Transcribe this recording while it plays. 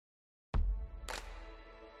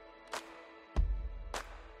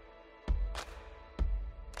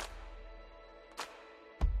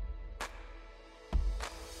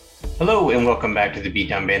Hello and welcome back to the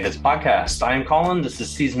Beatdown Bandits podcast. I am Colin. This is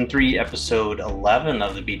season 3, episode 11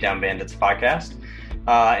 of the Beatdown Bandits podcast.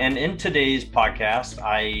 And in today's podcast,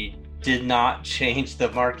 I did not change the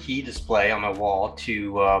marquee display on my wall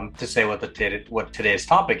to say what today's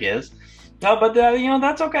topic is. But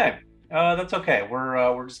that's okay. That's okay.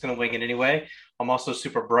 We're just gonna wing it anyway. I'm also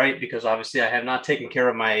super bright because obviously I have not taken care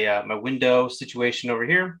of my window situation over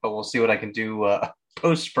here, but we'll see what I can do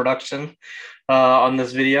post production on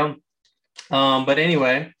this video. But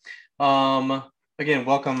anyway, again,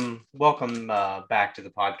 welcome back to the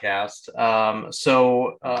podcast.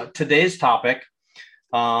 Today's topic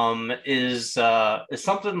is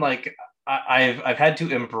something like I've had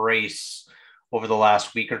to embrace over the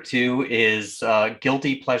last week or two is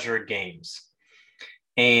guilty pleasure games.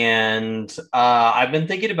 And I've been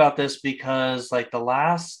thinking about this because like the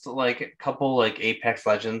last like couple like Apex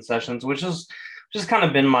Legends sessions, which is just kind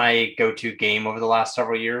of been my go-to game over the last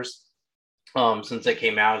several years. Since it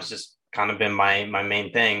came out, it's just kind of been my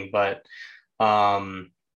main thing. But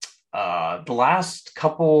the last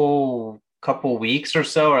couple weeks or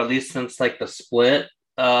so, or at least since like the split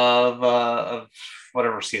of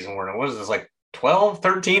whatever season we're in, what is this, like 12,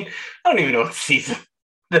 13? I don't even know what season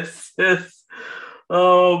this is.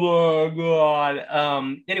 Oh my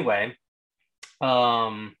god. Anyway,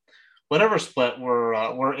 whatever split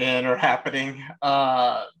we're in or happening,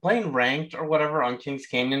 playing ranked or whatever on Kings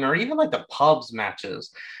Canyon, or even like the pubs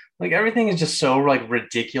matches, like everything is just so like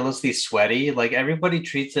ridiculously sweaty. Like everybody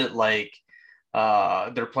treats it like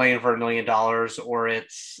they're playing for $1 million, or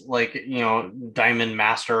it's like, Diamond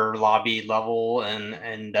Master lobby level,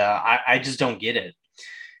 and I just don't get it.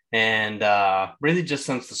 And really just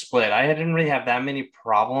since the split, I didn't really have that many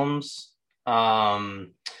problems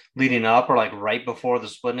leading up or like right before the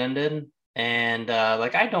split ended. And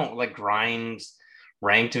like I don't like grind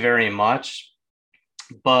ranked very much,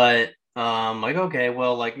 but like okay,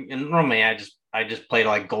 well, like normally I just play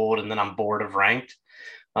like gold and then I'm bored of ranked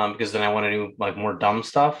because then I want to do like more dumb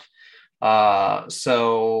stuff.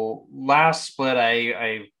 So last split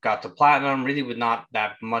I got to platinum really with not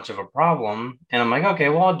that much of a problem, and I'm like, okay,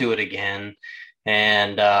 well, I'll do it again.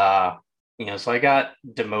 And so I got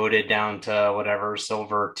demoted down to whatever,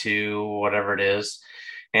 silver 2, whatever it is,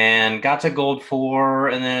 and got to gold 4.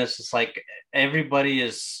 And then it's just like everybody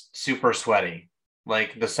is super sweaty.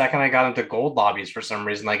 Like the second I got into gold lobbies, for some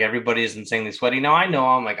reason, like everybody is insanely sweaty. Now I know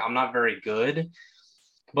I'm not very good,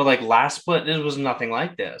 but like last split, it was nothing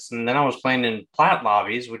like this. And then I was playing in plat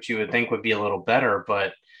lobbies, which you would think would be a little better,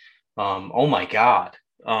 but oh my God.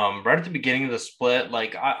 Right at the beginning of the split,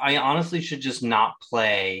 like I honestly should just not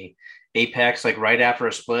play Apex like right after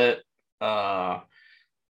a split for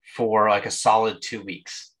like a solid 2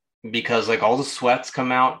 weeks, because like all the sweats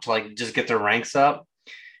come out to like just get their ranks up,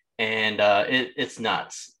 and it's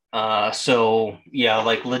nuts. So yeah,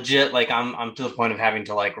 like legit, like I'm to the point of having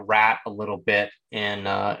to like rat a little bit in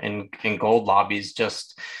gold lobbies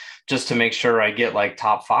just to make sure I get like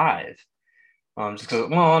top 5. Just because,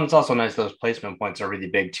 well, and it's also nice those placement points are really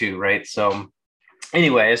big too, right? So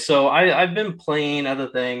anyway, so I've been playing other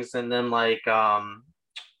things, and then like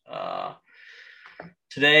uh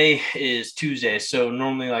today is Tuesday, so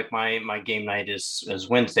normally like my game night is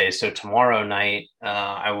Wednesday. So tomorrow night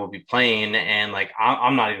I will be playing, and like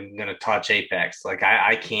I'm not even gonna touch Apex. Like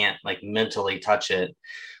I can't like mentally touch it.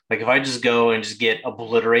 Like if I just go and just get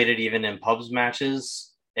obliterated even in pubs matches,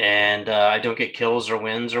 and I don't get kills or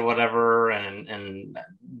wins or whatever, and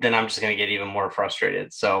then I'm just gonna get even more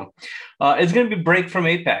frustrated. So it's gonna be break from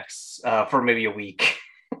Apex for maybe a week,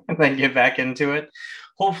 and then get back into it.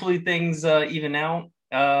 Hopefully things even out.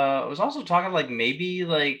 I was also talking like maybe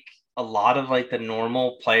like a lot of like the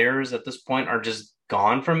normal players at this point are just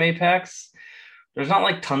gone from Apex. There's not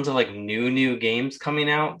like tons of like new games coming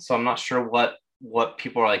out, so I'm not sure what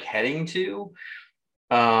people are like heading to.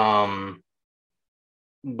 Um,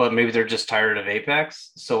 but maybe they're just tired of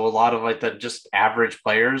Apex. So a lot of like the just average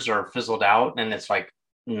players are fizzled out, and it's like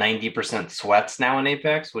 90% sweats now in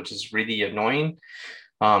Apex, which is really annoying.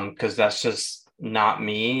 Because that's just not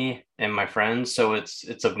me and my friends. So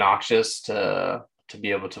it's obnoxious to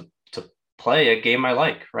be able to play a game I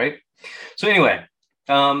like, right? So anyway,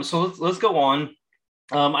 so let's go on.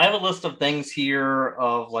 I have a list of things here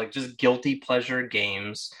of like just guilty pleasure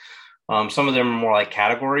games. Some of them are more like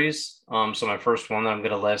categories. So my first one that I'm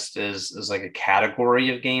going to list is like a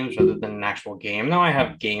category of games rather than an actual game. Now I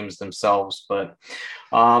have games themselves, but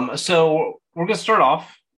so we're going to start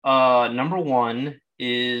off. Number one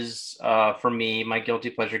is for me, my guilty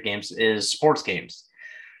pleasure games is sports games.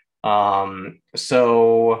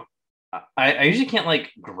 So I usually can't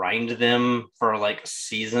like grind them for like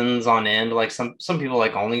seasons on end. Like some people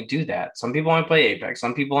like only do that. Some people only play Apex.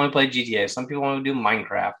 Some people only play GTA. Some people only do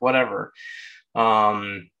Minecraft. Whatever.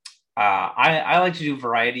 Um, I like to do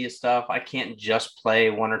variety of stuff. I can't just play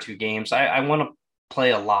one or two games. I want to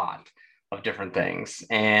play a lot of different things,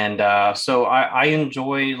 and so I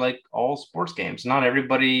enjoy like all sports games. Not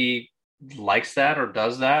everybody likes that or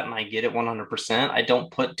does that, and I get it 100%. I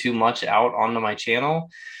don't put too much out onto my channel.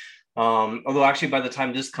 Although actually by the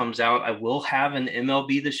time this comes out, I will have an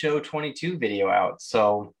MLB The Show 22 video out.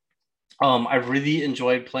 So I really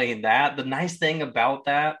enjoyed playing that. The nice thing about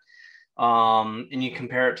that, and you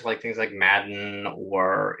compare it to like things like Madden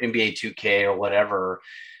or NBA 2K or whatever,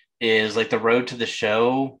 is like the Road to the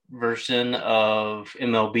Show version of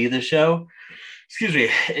MLB The Show. Excuse me,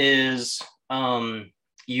 is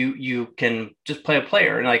you can just play a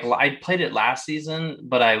player. And like I played it last season,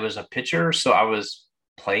 but I was a pitcher, so I was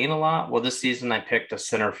playing a lot. Well, this season I picked a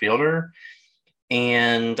center fielder,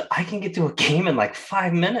 and I can get through a game in like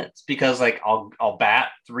 5 minutes because like I'll bat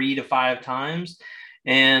 3 to 5 times,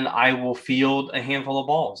 and I will field a handful of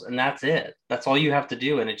balls, and that's it. That's all you have to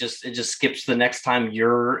do, and it just skips the next time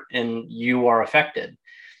you are affected.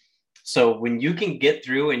 So when you can get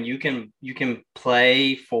through and you can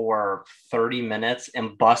play for 30 minutes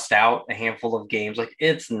and bust out a handful of games, like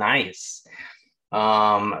it's nice.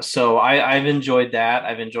 So I've enjoyed that.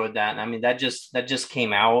 I've enjoyed that. And I mean, that just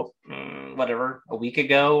came out, whatever, a week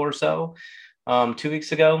ago or so, 2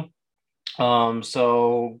 weeks ago.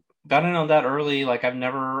 So got to know that early. Like I'm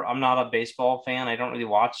not a baseball fan. I don't really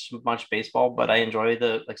watch much baseball, but I enjoy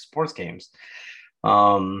the like sports games.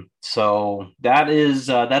 So that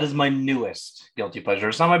is my newest guilty pleasure.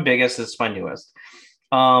 It's not my biggest, it's my newest.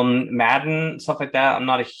 Madden, stuff like that, I'm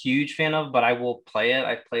not a huge fan of, but I will play it.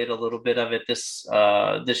 I played a little bit of it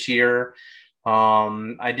this year.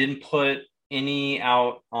 I didn't put any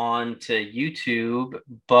out onto YouTube,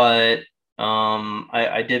 but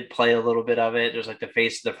I did play a little bit of it. There's like the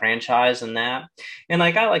face of the franchise and that. And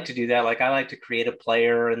like I like to do that. Like I like to create a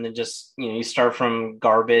player and then just, you start from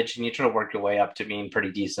garbage and you try to work your way up to being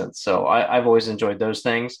pretty decent. So I've always enjoyed those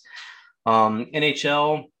things.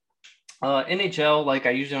 NHL, NHL, like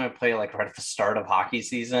I usually only play like right at the start of hockey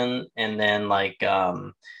season, and then like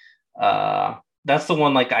uh that's the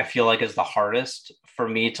one like I feel like is the hardest for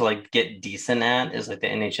me to like get decent at is like the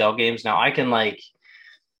NHL games. Now I can like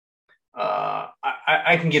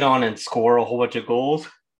I can get on and score a whole bunch of goals.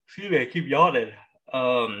 Excuse me, I keep yawning.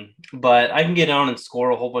 But I can get on and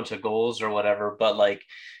score a whole bunch of goals or whatever, but like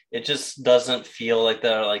it just doesn't feel like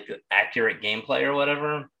the like accurate gameplay or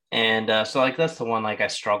whatever. And so like that's the one like I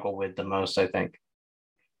struggle with the most, I think.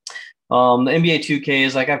 The NBA 2K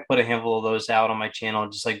is like I've put a handful of those out on my channel,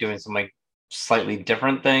 just like doing some like slightly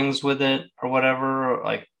different things with it or whatever,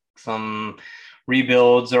 like some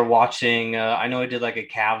rebuilds or watching. I know I did like a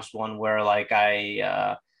Cavs one where like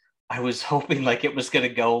I was hoping like it was gonna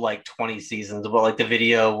go like 20 seasons, but like the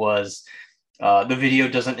video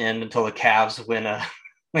doesn't end until the Cavs win a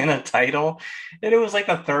win a title, and it was like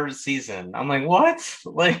the third season. I'm like, what?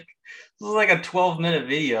 Like this is like a 12-minute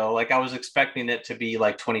video. Like I was expecting it to be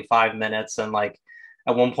like 25 minutes, and like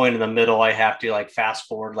at one point in the middle, I have to like fast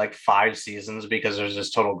forward like 5 seasons because there's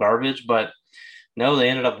just total garbage. But no, they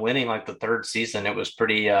ended up winning like the third season. It was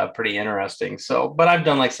pretty interesting. So, but I've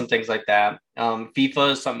done like some things like that.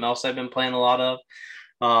 FIFA is something else I've been playing a lot of.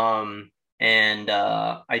 And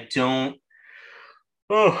I don't.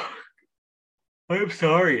 Oh, I'm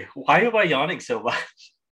sorry. Why am I yawning so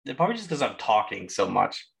much? Probably just because I'm talking so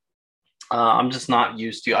much. I'm just not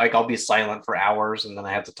used to like I'll be silent for hours and then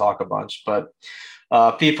I have to talk a bunch. But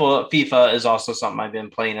FIFA is also something I've been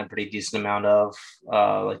playing a pretty decent amount of.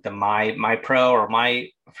 Like the My Pro or my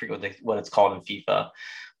I forget what it's called in FIFA,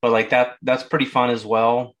 but like that's pretty fun as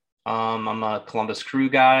well. I'm a Columbus Crew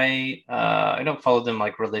guy. I don't follow them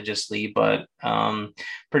like religiously, but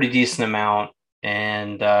pretty decent amount.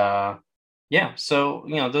 And yeah, so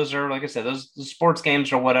those are like I said, those sports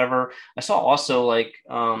games or whatever. I saw also like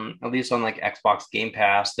at least on like Xbox Game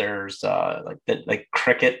Pass, there's like the like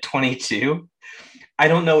Cricket 22. I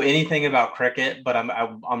don't know anything about cricket, but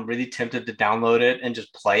I'm really tempted to download it and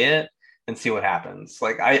just play it and see what happens.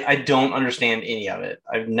 Like I don't understand any of it.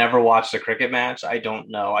 I've never watched a cricket match. I don't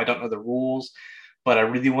know. I don't know the rules, but I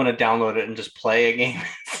really want to download it and just play a game and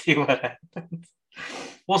see what happens.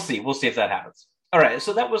 We'll see. We'll see if that happens. All right.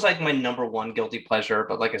 So that was like my number one guilty pleasure,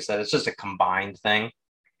 but like I said, it's just a combined thing.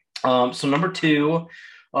 So number two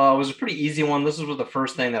was a pretty easy one. This was the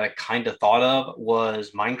first thing that I kind of thought of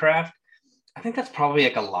was Minecraft. I think that's probably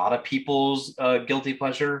like a lot of people's guilty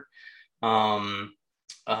pleasure. Um,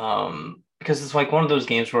 because it's like one of those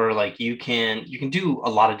games where like you can do a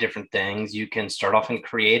lot of different things. You can start off in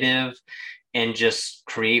creative and just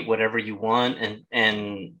create whatever you want,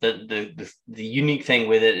 and the unique thing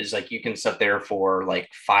with it is like you can sit there for like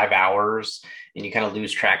 5 hours and you kind of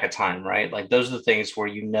lose track of time, right? Like those are the things where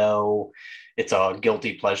it's a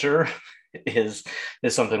guilty pleasure is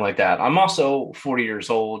is something like that. I'm also 40 years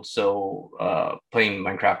old, so playing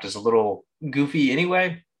Minecraft is a little goofy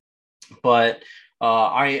anyway, but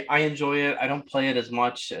I enjoy it. I don't play it as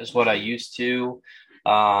much as what I used to,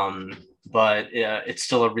 um, but it's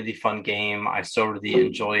still a really fun game. I still really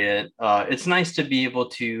enjoy it. It's nice to be able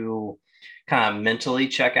to kind of mentally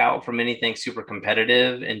check out from anything super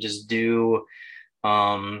competitive and just do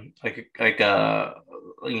like a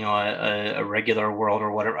a regular world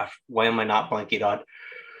or whatever. Why am I not blanking on?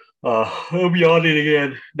 I'm yawning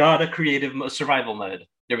again. Not a creative survival mode.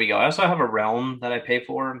 There we go. I also have a realm that I pay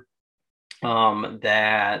for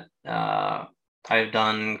that I've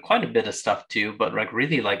done quite a bit of stuff too, but like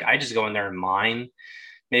really like I just go in there and mine.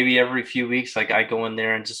 Maybe every few weeks, like I go in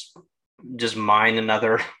there and just mine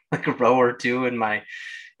another like a row or two in my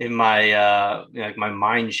like my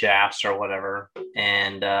mine shafts or whatever,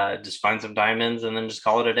 and just find some diamonds and then just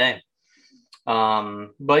call it a day.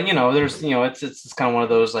 But there's it's kind of one of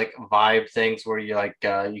those like vibe things where you like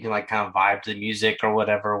you can like kind of vibe to the music or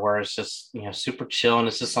whatever, where it's just super chill and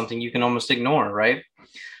it's just something you can almost ignore, right?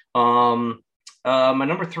 um my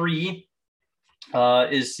number three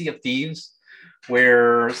is Sea of Thieves,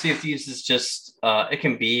 where Sea of Thieves is just it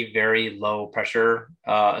can be very low pressure,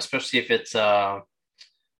 especially if it's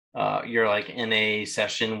you're like in a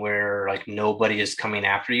session where like nobody is coming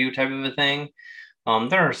after you type of a thing.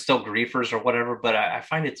 There are still griefers or whatever, but I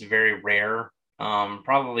find it's very rare.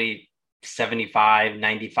 Probably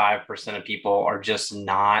 75-95% of people are just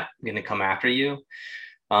not going to come after you.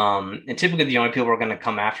 And typically the only people who are going to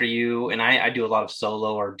come after you, and I do a lot of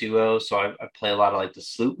solo or duo, so I play a lot of like the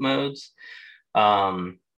sloop modes.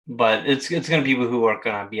 But it's going to be people who are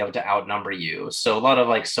going to be able to outnumber you. So a lot of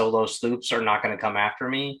like solo sloops are not going to come after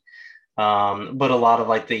me. But a lot of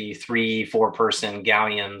like the 3-4 person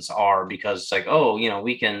galleons are, because it's like, oh,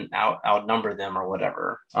 we can outnumber them or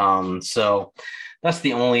whatever. So that's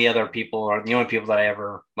the only other people, or the only people that I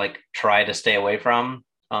ever like try to stay away from.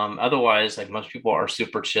 Otherwise, like most people are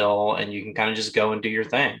super chill and you can kind of just go and do your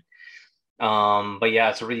thing. But yeah,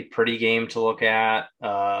 it's a really pretty game to look at.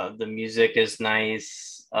 The music is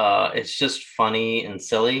nice. It's just funny and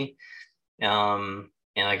silly.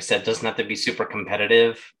 And like I said, it doesn't have to be super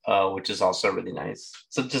competitive, which is also really nice.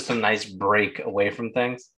 So just a nice break away from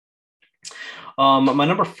things. My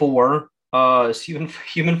number four is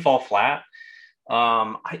Human Fall Flat.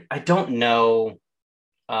 I don't know.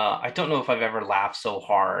 I don't know if I've ever laughed so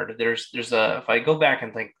hard. There's a if I go back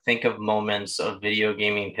and think of moments of video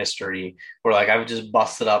gaming history where like I've just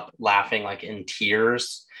busted up laughing like in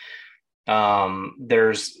tears.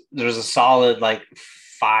 There's a solid like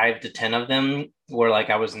 5 to 10 of them where like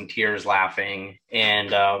I was in tears laughing,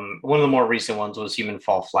 and one of the more recent ones was Human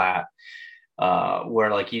Fall Flat,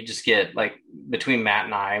 where like you just get like between Matt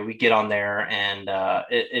and I, we get on there and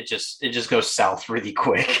it just goes south really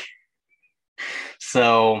quick.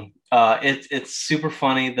 So it's super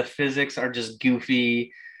funny. The physics are just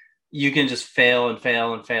goofy. You can just fail and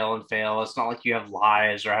fail and fail and fail. It's not like you have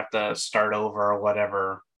lives or have to start over or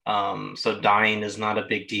whatever. So dying is not a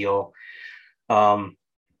big deal. Um,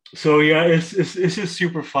 so yeah, it's just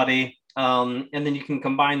super funny. And then you can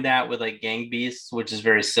combine that with like Gang Beasts, which is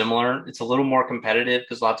very similar. It's a little more competitive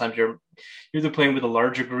because a lot of times you're either playing with a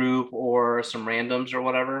larger group or some randoms or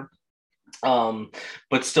whatever.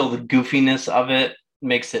 But still, the goofiness of it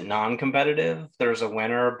makes it non-competitive. There's a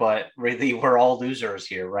winner, but really we're all losers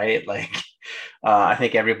here, right? Like, I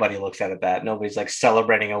think everybody looks at it that nobody's like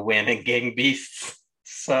celebrating a win in Gang Beasts.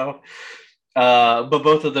 So, but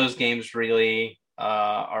both of those games really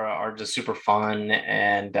are just super fun,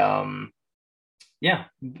 and yeah,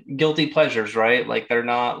 guilty pleasures, right? Like they're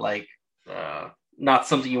not like not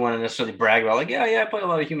something you want to necessarily brag about. Like, yeah, I play a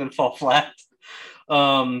lot of Human Fall Flat.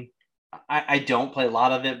 Um, I don't play a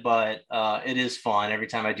lot of it, but it is fun. Every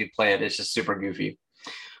time I do play it, it's just super goofy.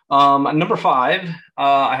 Number five,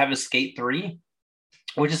 I have a Skate 3,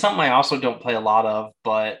 which is something I also don't play a lot of,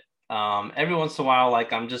 but every once in a while,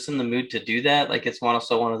 like I'm just in the mood to do that. Like it's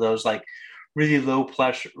also one of those like really low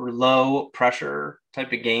pressure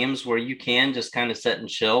type of games where you can just kind of sit and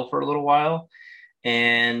chill for a little while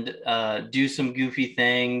and do some goofy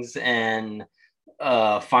things and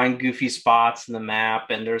find goofy spots in the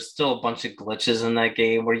map. And there's still a bunch of glitches in that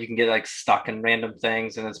game where you can get like stuck in random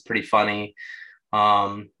things, and it's pretty funny.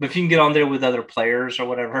 But if you can get on there with other players or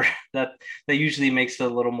whatever, that usually makes it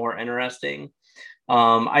a little more interesting.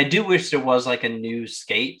 I do wish there was like a new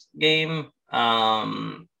skate game.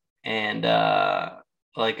 And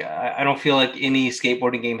like I don't feel like any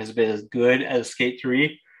skateboarding game has been as good as Skate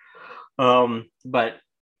 3. But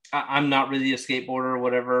I'm not really a skateboarder or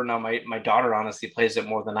whatever. Now my daughter honestly plays it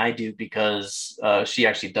more than I do because she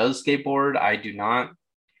actually does skateboard. I do not.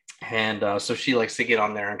 And so she likes to get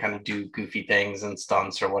on there and kind of do goofy things and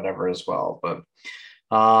stunts or whatever as well. But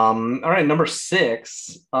all right, number 6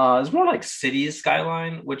 is more like Cities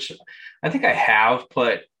Skyline, which I think I have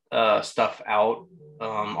put stuff out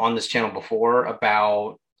on this channel before uh,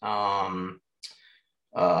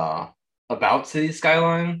 about Cities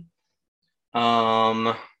Skyline.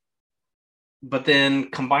 Um, but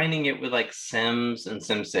then combining it with like Sims and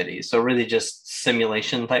SimCity, so really just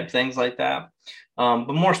simulation type things like that.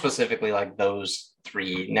 But more specifically, like those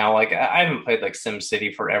three. Now, like I haven't played like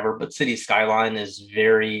SimCity forever, but City Skyline is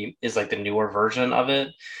like the newer version of it.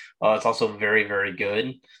 It's also very, very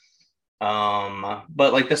good.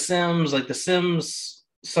 But like the Sims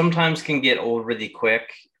sometimes can get old really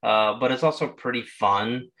quick, but it's also pretty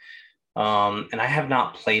fun. And I have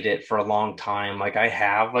not played it for a long time. Like I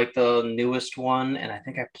have like the newest one, and I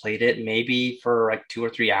think I played it maybe for like 2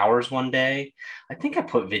 or 3 hours one day. I think I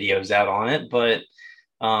put videos out on it, but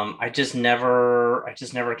I just never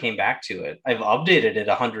came back to it. I've updated it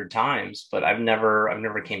 100 times, but I've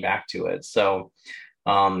never came back to it. So,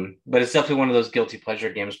 but it's definitely one of those guilty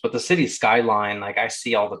pleasure games. But the City Skyline, like I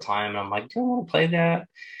see all the time, and I'm like, do I want to play that?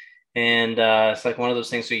 And it's like one of those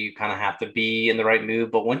things where you kind of have to be in the right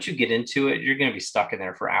mood. But once you get into it, you're going to be stuck in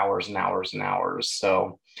there for hours and hours and hours.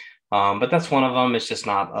 So, but that's one of them. It's just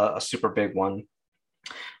not a super big one.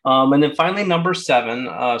 And then finally, number 7.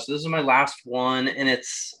 So this is my last one, and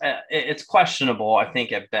it's questionable, I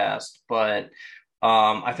think, at best. But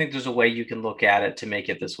I think there's a way you can look at it to make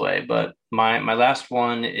it this way. But my last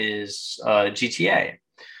one is GTA.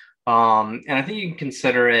 And I think you can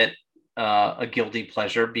consider it a guilty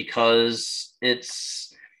pleasure because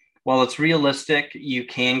while it's realistic, you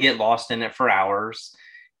can get lost in it for hours,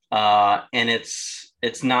 and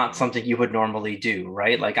it's not something you would normally do,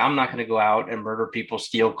 right? Like I'm not going to go out and murder people,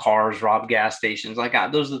 steal cars, rob gas stations. Like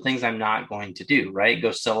those are the things I'm not going to do, right?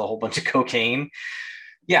 Go sell a whole bunch of cocaine.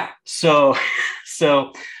 Yeah. So,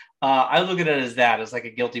 so I look at it as that as like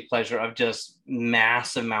a guilty pleasure of just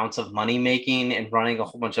mass amounts of money making and running a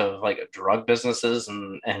whole bunch of like drug businesses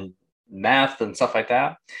and meth and stuff like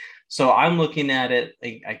that. So I'm looking at it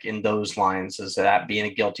like in those lines as that being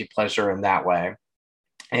a guilty pleasure in that way.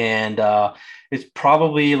 And it's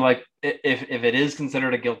probably like if it is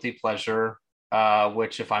considered a guilty pleasure,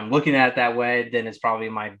 which if I'm looking at it that way, then it's probably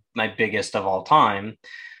my biggest of all time,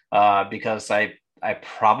 because I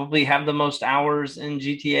probably have the most hours in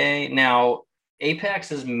GTA. Now, Apex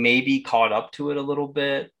has maybe caught up to it a little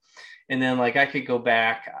bit. And then like I could go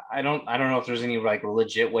back. I don't know if there's any like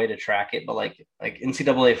legit way to track it, but like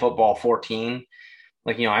NCAA football 14,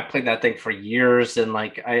 like I played that thing for years, and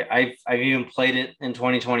like I've even played it in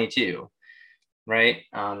 2022, right?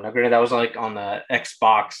 Now granted that was like on the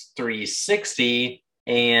Xbox 360,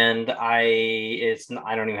 and I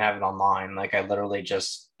don't even have it online. Like I literally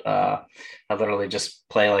just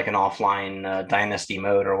play like an offline dynasty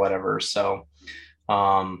mode or whatever. So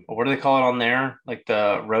what do they call it on there? Like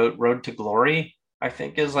the road to glory, I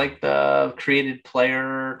think is like the created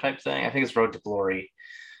player type thing. I think it's Road to Glory.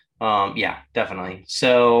 Yeah, definitely.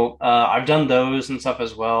 So I've done those and stuff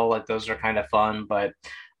as well. Like those are kind of fun, but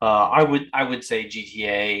I would say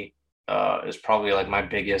GTA is probably like my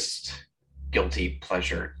biggest guilty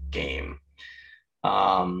pleasure game.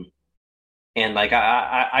 Um, and like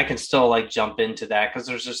I can still like jump into that because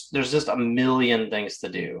there's just a million things to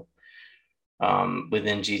do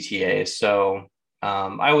within GTA. So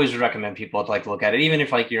I always recommend people to like look at it, even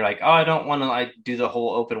if like you're like, oh, I don't want to like do the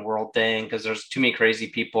whole open world thing because there's too many crazy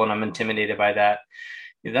people and I'm intimidated by that.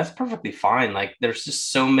 Yeah, that's perfectly fine. Like there's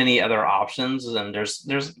just so many other options, and there's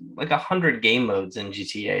like 100 game modes in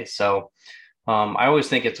GTA. So I always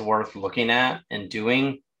think it's worth looking at and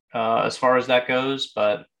doing as far as that goes.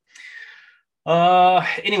 But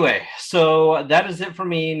anyway, so that is it for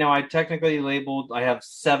me. Now I technically labeled, I have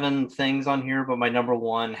 7 things on here, but my number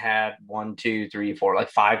one had 1, 2, 3, 4,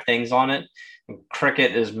 like 5 things on it. And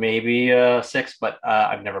Cricket is maybe 6, but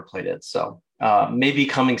I've never played it. So maybe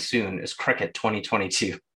coming soon is Cricket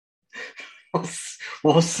 2022.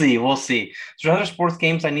 We'll see. We'll see. There's other sports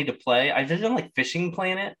games I need to play. I did like Fishing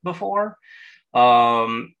Planet before.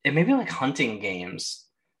 And maybe like hunting games.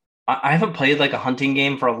 I haven't played like a hunting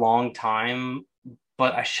game for a long time,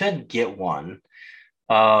 but I should get one.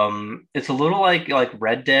 It's a little like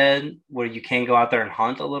Red Dead, where you can go out there and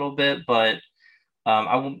hunt a little bit, but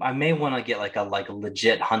I may want to get like a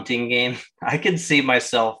legit hunting game. I could see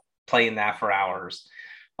myself playing that for hours.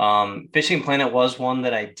 Fishing Planet was one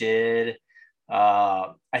that I did.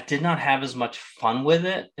 I did not have as much fun with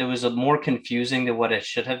it. It was a more confusing than what it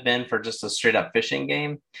should have been for just a straight up fishing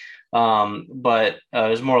game. But it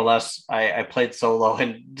was more or less I played solo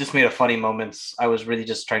and just made a funny moments. I was really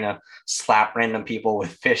just trying to slap random people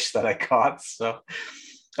with fish that I caught. So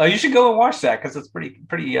you should go and watch that because it's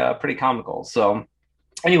pretty comical. So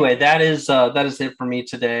anyway, that is it for me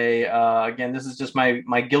today. Again, this is just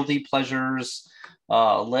my guilty pleasures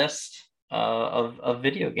list of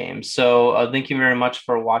video games. So thank you very much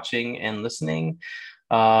for watching and listening,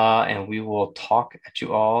 and we will talk at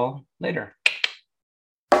you all later.